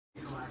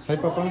Hi,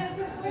 Papa.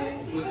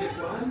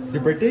 It's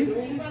your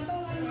birthday?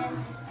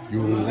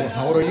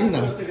 How old are you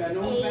now?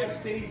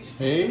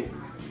 8.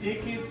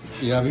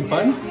 You having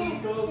fun?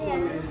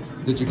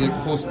 Did you get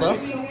cool stuff?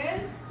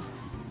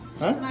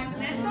 Huh?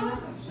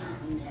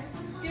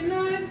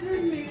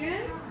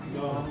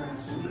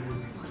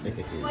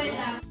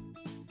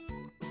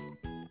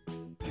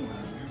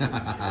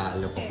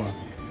 Hello, Papa.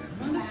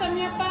 ¿Dónde está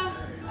mi papá?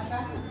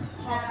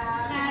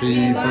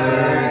 Happy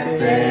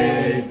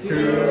birthday to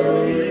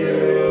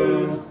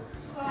you.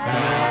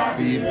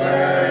 Happy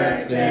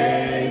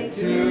birthday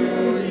to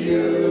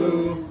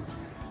you.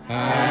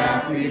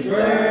 Happy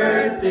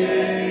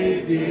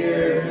birthday,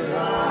 dear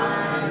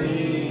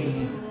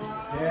Ronnie.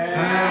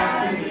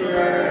 Happy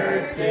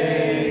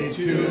birthday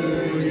to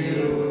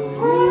you.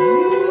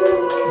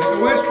 Make a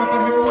wish, Papa,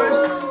 make a wish.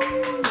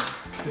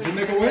 Did you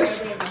make a wish?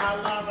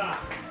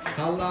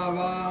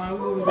 Halava.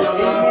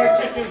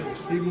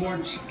 Eat more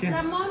chicken.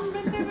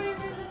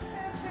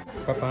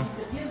 Papa,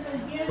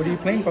 what are you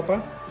playing,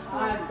 Papa?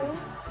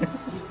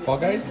 Fall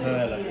Guys?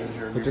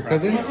 With your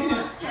cousins?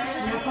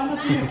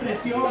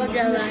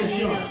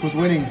 Who's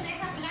winning?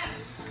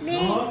 Me.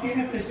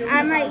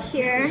 I'm right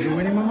here. You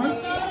winning, Mama?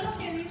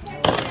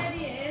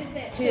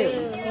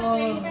 2.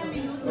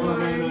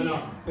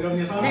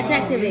 That's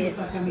activated.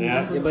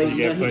 Yeah, but he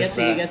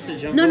gets to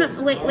jump No,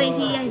 over. wait,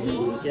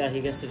 Yeah,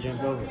 he gets to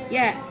jump over.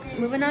 yeah,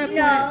 move another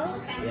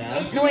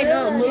Yeah? No, wait,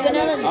 no, move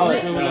another. Oh,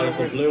 it's no, it's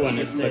the blue one.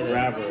 It's the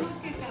grabber.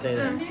 Stay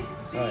there.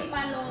 Alright.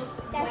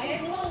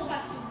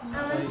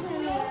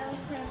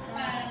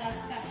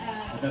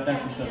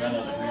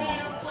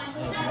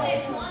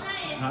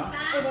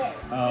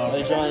 Oh,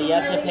 wait, John, you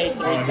have to pay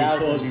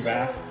 3,000.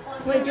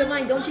 Wait,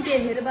 Jermaine, don't you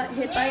get hit by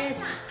it?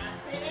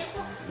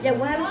 Yeah,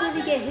 what happens if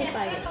you get hit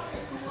by it?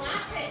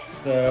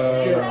 So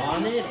you're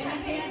on it?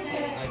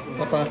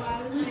 Papa.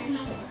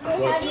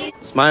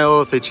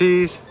 Smile, say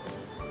cheese.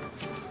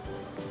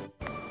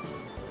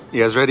 You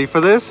guys ready for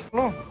this?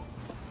 No.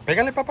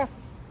 Pégale, Papa.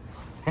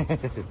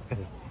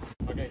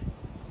 Okay.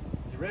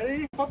 You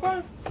ready,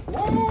 Papa?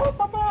 Whoa,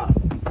 Papa!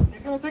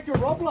 He's gonna take your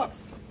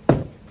Roblox.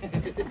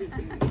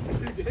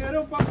 Get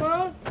him,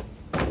 Papa.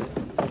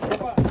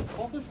 Papa,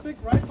 hold the stick,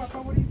 right,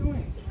 Papa? What are you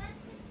doing?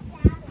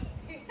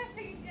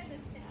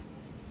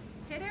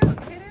 Hit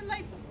it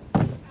like.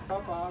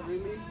 Papa,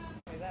 really?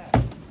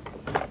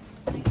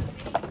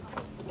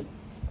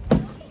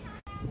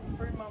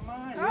 Hurry, Mama,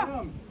 hit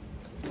him.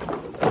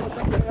 Look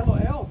at the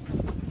LOLs.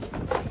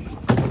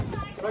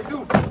 What do I do?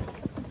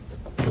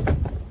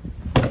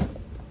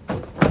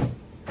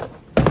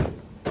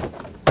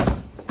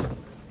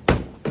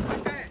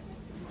 Okay.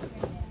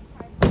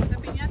 The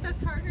piñata's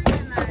harder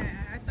than I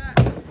thought.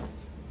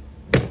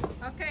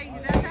 Okay,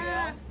 that's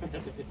half.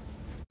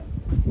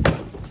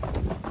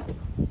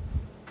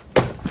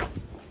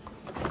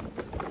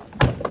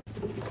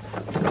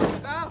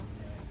 Go.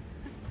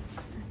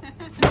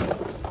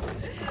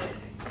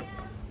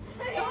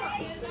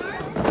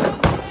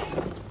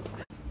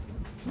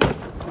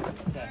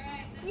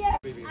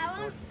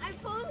 I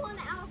pulled one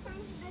out from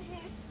the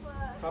hip.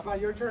 Papa,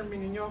 your turn, mi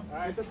niño.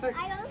 Get the stick.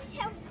 I don't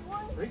have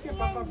one. Break it,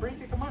 Papa, break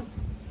it, come on.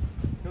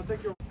 You'll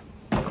take your...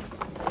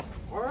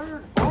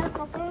 Hard,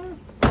 Papa.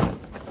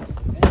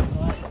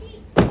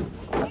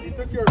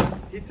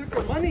 He took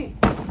your money,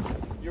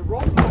 your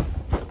Roblox,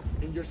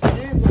 and your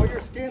skins, all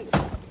your skins.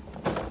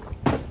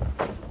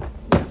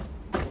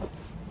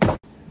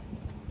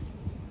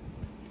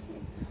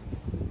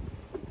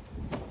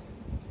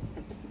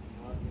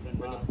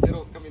 When the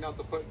Skittles coming out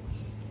the foot.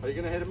 Are you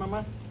gonna hit it,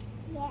 Mama?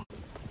 Yeah.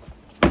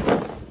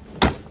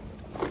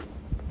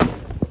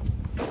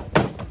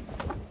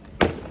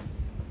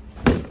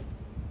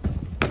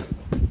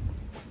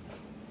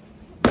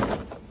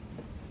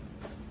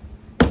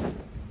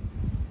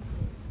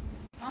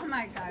 Oh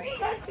my God.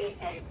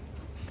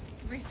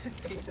 Reese's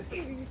Pieces.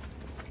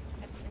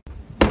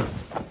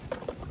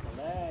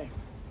 Legs.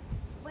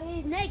 But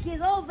his neck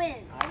is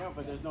open. I know,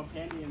 but there's no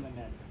candy in the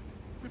neck.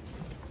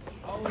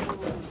 Oh.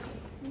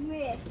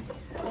 Miss.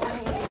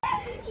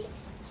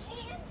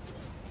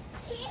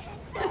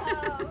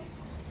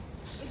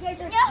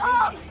 No,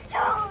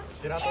 don't.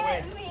 Get out the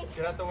way.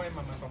 Get out the way,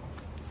 Mama, Papa.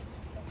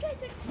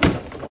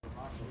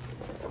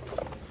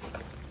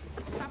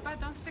 Papa,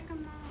 don't stick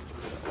them out.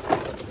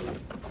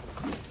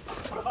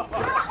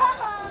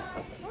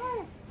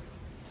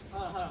 I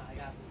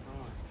got this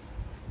on.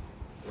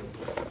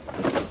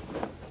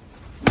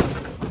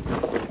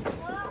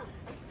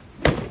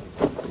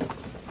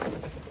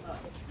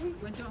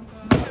 But don't go.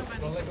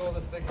 Don't let go of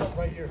the stick, it's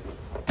right here.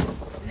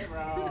 Hey,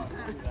 bro.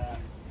 Do that.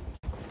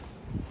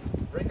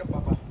 Break it,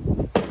 Papa.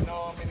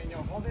 No, mi niño,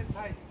 hold it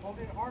tight. Hold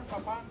it hard,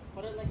 Papa.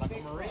 Put it Like a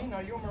baseball. Marine?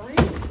 Are you a Marine?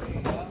 There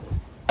you go.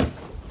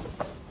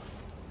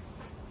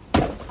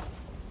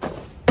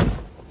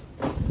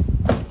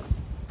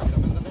 Hit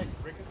him in the neck.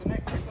 Break it the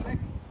neck. Break the neck.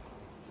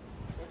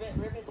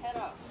 Rip his head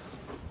off.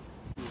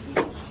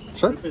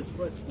 Sure. Rip his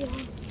foot.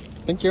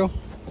 Thank you.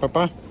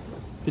 Papa,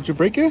 did you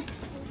break it?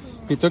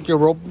 He took your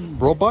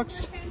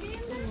Robux?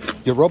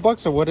 Your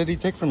Robux, or what did he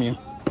take from you?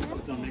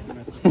 Don't make a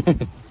mess. Yeah,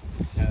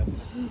 that's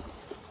it.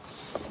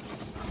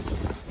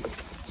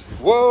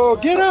 Whoa,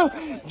 get up!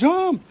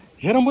 Jump!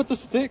 Hit him with the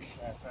stick.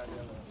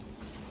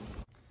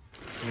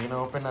 You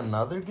gonna open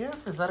another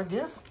gift? Is that a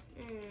gift?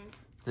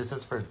 This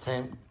is for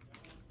Temu.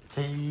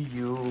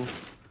 Temu.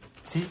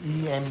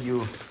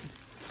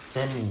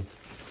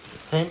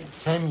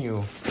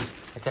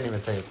 I can't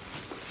even say it.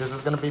 This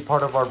is gonna be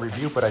part of our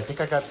review, but I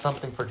think I got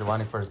something for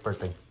Giovanni for his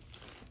birthday.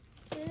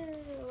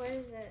 What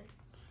is it?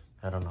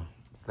 I don't know.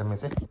 Let me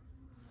see.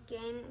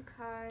 Game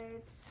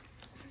cards.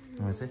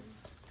 Let me see.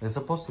 It's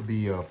supposed to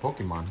be a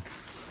Pokemon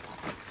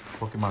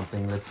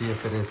thing. Let's see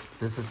if it is.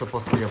 This is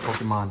supposed to be a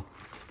Pokemon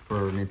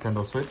for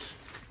Nintendo Switch.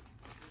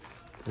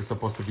 It's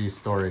supposed to be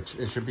storage.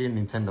 It should be a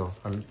Nintendo.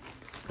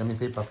 Let me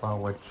see, Papa,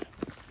 which.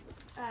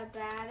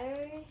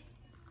 Battery.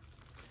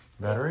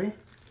 Battery?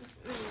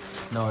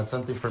 No, it's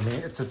something for me.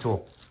 It's a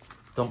tool.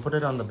 Don't put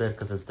it on the bed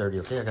because it's dirty,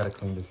 okay? I gotta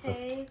clean this stuff.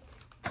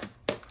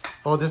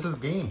 Oh, this is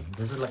game.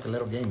 This is like a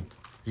little game.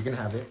 You can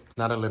have it.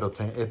 Not a little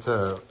thing. It's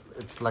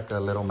like a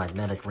little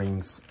magnetic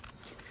rings.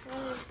 What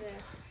is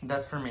this?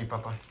 That's for me,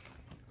 Papa.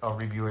 I'll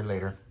review it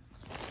later.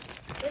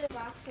 There's a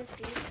box of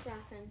these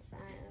stuff inside.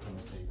 Let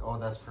me see. Oh,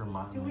 that's for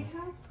mine. Do we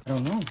have? I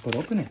don't know, but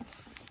open it.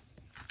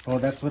 Oh,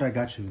 that's what I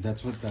got you.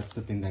 That's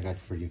the thing that I got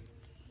for you.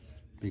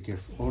 Be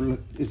careful. Oh,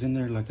 look, isn't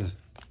there like a...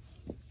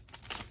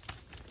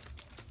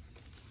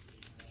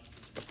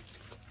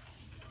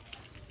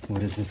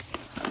 What is this?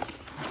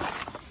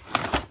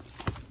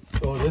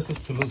 Oh, this is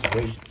to lose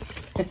weight.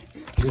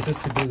 This is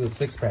to do the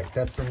six-pack.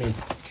 That's for me.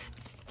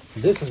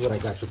 This is what I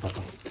got you,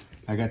 Papa.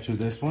 I got you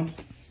this one,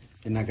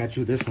 and I got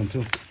you this one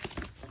too.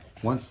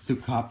 One's to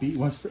copy.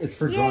 It's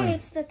for drawing. Yeah,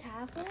 it's the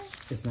tablet.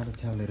 It's not a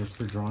tablet. It's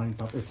for drawing,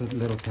 Papa. It's a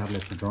little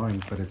tablet for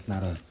drawing, but it's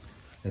not a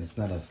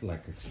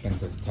like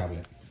expensive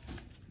tablet.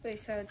 Wait,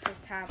 so it's a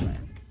tablet.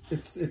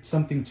 It's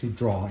something to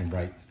draw and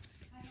write,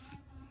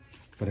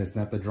 but it's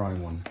not the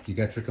drawing one. You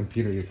got your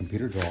computer. Your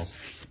computer draws.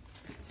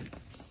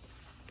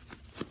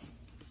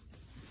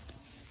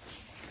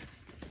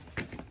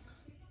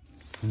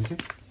 Let me see.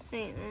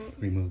 Wait,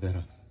 Remove that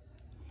off.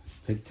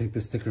 Take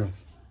the sticker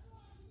off.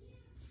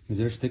 Is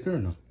there a sticker or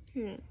no?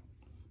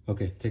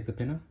 Okay, take the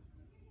pin off.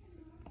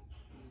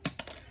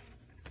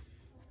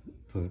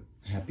 Put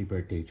happy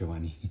birthday,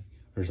 Giovanni.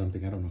 Or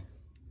something, I don't know.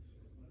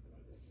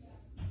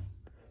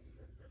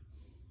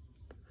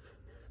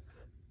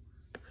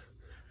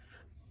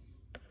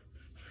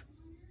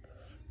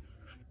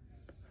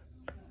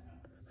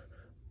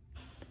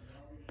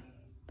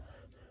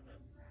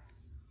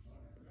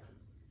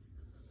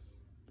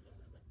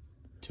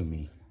 To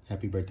me.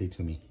 Happy birthday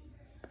to me.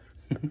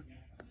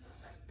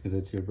 Because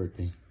it's your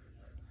birthday.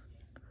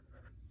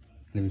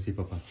 Let me see,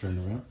 Papa. Turn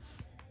around.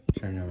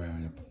 Turn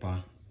around,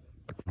 Papa.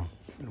 Oh,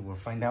 we'll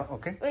find out,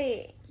 okay?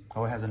 Wait.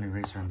 Oh, it has an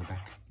eraser on the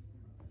back.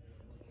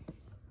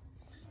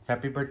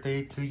 Happy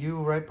birthday to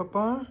you, right,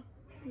 Papa?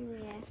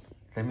 Yes.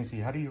 Let me see.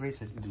 How do you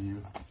erase it? Do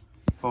you...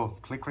 Oh,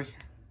 click right here.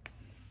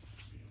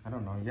 I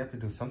don't know. You have to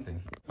do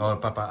something. Oh,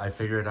 Papa, I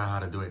figured out how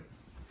to do it.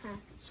 Huh.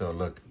 So,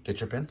 look. Get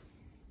your pen.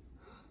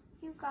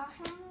 You got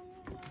him?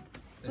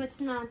 But it's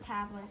not a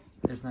tablet.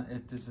 It's not.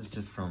 This is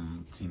just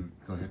from Team...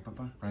 Go ahead,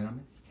 Papa. Right on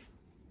it.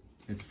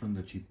 It's from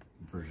the cheap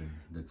version.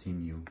 The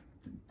Team U.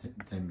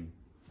 Temu.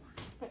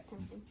 Put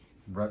something.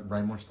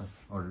 Write more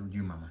stuff. Or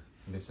you, Mama.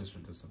 Let sister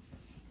do something.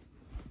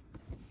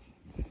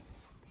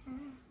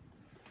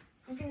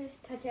 You can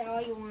just touch it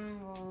all you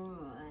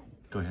want.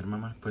 Go ahead,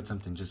 Mama. Put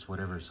something, just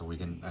whatever, so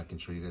I can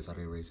show you guys how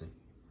to erase it.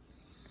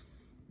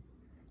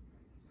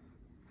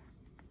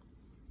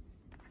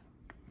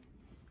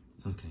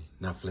 Okay,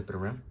 now flip it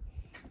around.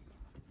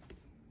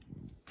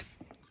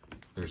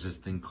 There's this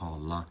thing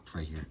called locked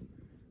right here.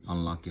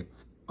 Unlock it.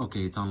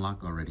 Okay, it's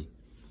unlocked already.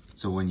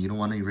 So when you don't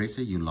want to erase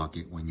it, you lock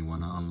it. When you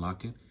want to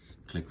unlock it,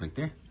 click right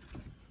there.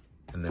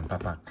 And then,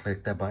 Papa,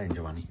 click that button,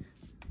 Giovanni.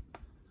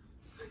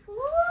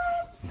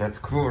 What? That's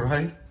cool,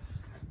 right?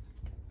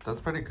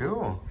 That's pretty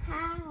cool.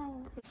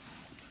 How?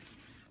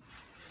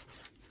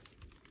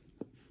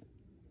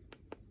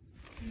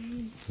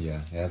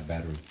 Yeah, it has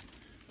battery.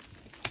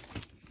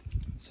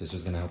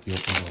 Sister's gonna help you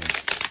open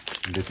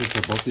it. And this is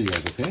for both of you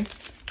guys, okay?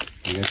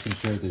 You guys can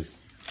share this.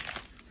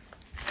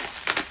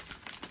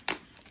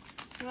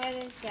 What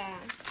is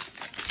that?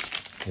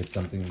 It's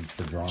something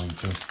for drawing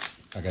too.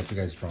 I got you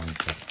guys drawing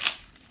stuff.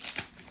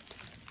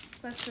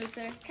 What's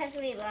scissor? Because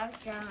we love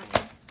drawing.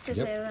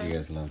 Yep, you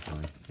guys love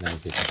drawing. Let me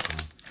see if I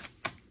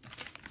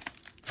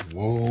can.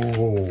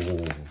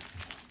 Whoa!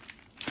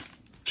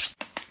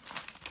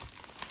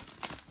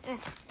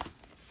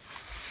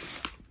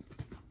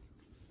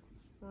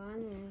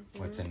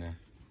 What's in there?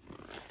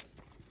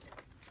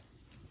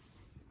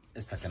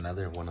 It's like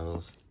another one of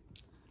those.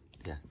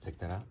 Yeah, take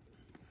that out.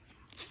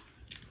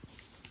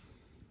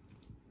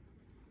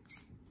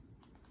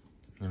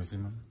 Let me see,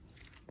 Mom.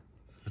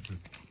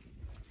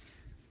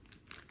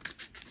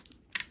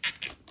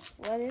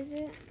 What is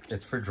it?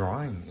 It's for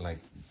drawing. Like,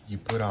 you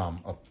put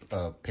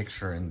a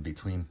picture in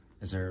between.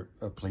 Is there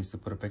a place to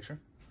put a picture?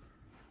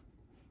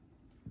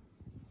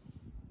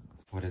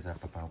 What is that,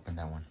 Papa? Open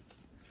that one.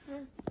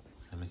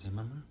 Let me see,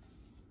 Mama.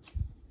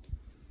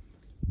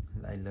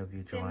 I love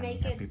you, Giovanni.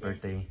 Happy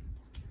birthday.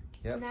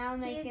 Yep. Now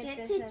Do make you it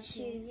get to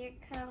disappear. choose your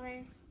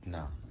colors?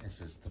 No, it's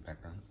just the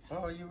background.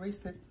 Oh, you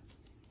erased it.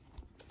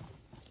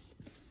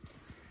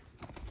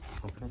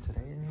 Open it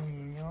today,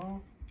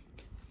 niño.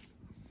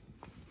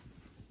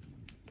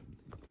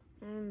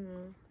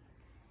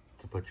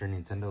 To put your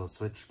Nintendo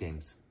Switch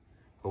games.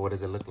 But what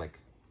does it look like?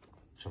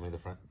 Show me the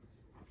front.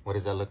 What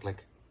does that look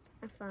like?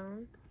 A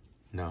phone.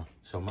 No,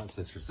 show my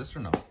sister. Sister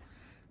knows.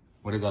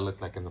 What does that look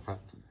like in the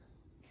front?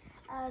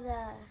 Oh,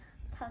 the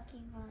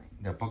Pokemon.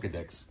 The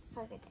Pokedex.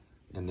 Okay.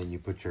 And then you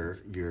put your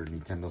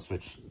Nintendo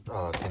Switch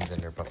things in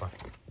there, Papa.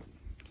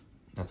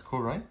 That's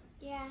cool, right?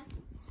 Yeah.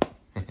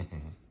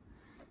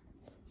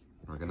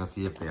 We're gonna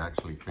see if they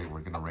actually fit.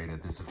 We're gonna rate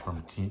it. This is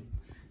from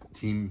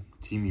Teemu,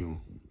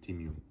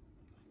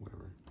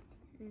 whatever.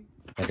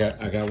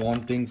 I got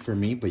one thing for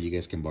me, but you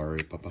guys can borrow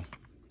it, Papa.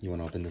 You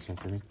wanna open this one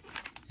for me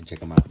and check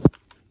them out?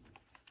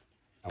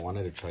 I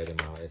wanted to try them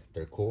out. If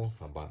they're cool,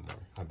 I'll buy more.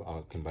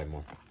 I can buy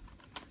more.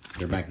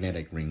 They're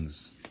magnetic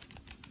rings.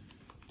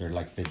 They're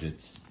like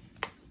fidgets.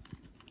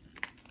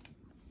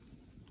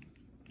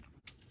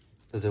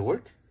 Does it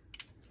work?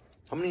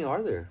 How many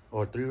are there?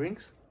 Or 3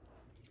 rings?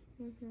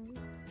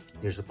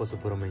 You're supposed to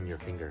put them in your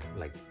finger,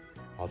 like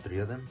all 3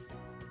 of them.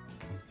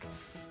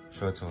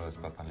 Show it to us,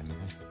 Papa. Let me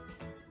see.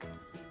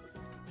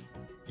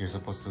 You're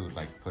supposed to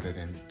like put it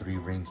in 3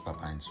 rings,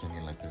 Papa, and swing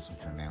it like this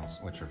with your nails,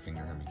 with your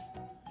finger, I mean.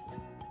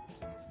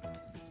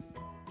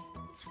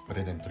 Put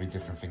it in 3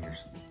 different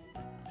fingers.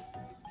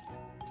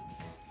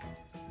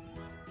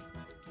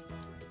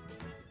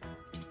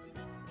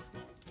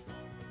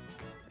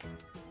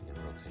 And then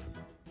rotate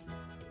them.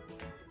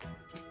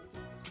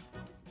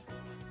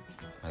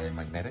 Are they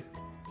magnetic?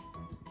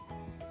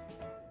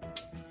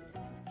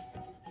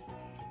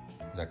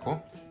 Is that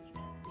cool?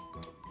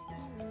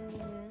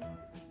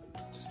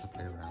 Just to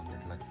play around,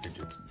 they're like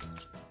fidgets.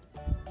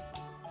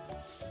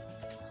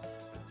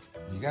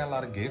 You got a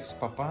lot of gifts,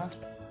 Papa?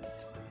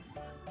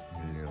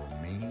 You little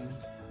mean.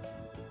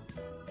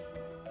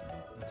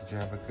 Did you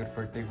have a good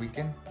birthday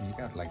weekend? You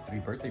got like 3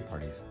 birthday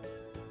parties.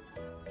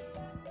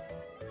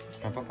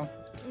 Huh, Papa?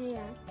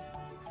 Yeah.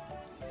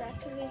 That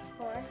could be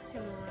 4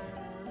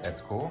 tomorrow.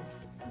 That's cool.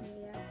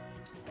 Yeah.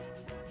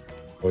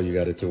 Oh, you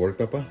got it to work,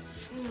 Papa?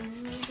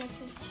 You get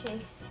to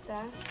chase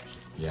stuff.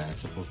 Yeah,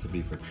 it's supposed to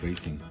be for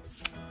tracing.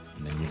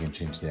 And then you can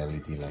change the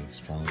LED light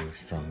stronger,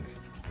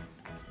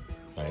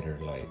 lighter,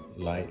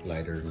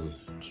 lighter,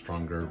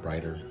 stronger,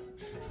 brighter.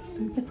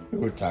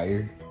 We're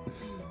tired.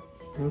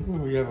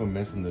 We have a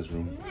mess in this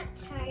room. I'm not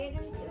tired.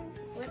 I'm doing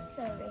flips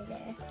over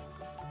there.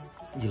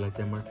 You like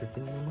that marker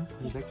thing, Mama?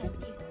 You like it?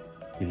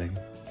 You like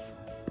it?